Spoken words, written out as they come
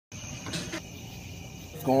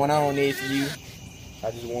What's going on, nephew?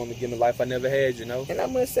 I just wanted to give him a life I never had, you know? And I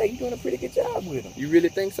must say, you're doing a pretty good job with him. You really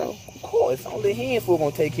think so? Of course. Only a handful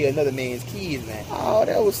gonna take care of another man's kids, man. Oh,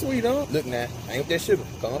 that was sweet, huh? Look now, I ain't with that sugar.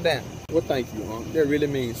 Calm down. Well, thank you, huh? That really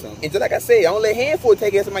means something. And just like I said, only a handful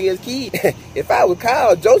take care of somebody else's kids. If I was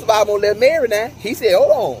Kyle, Joseph, I won't let Mary now. He said,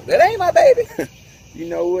 hold on, that ain't my baby. You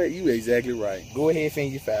know what? You exactly right. Go ahead and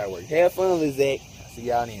finish your fireworks. Have fun, Lil Zach. I'll see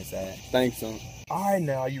y'all on the inside. Thanks, son. All right,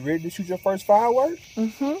 now, are you ready to shoot your first firework?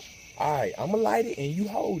 Mm-hmm. All right, I'm gonna light it and you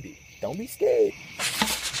hold it. Don't be scared.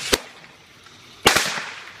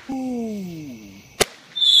 Ooh.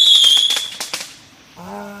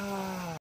 Ah.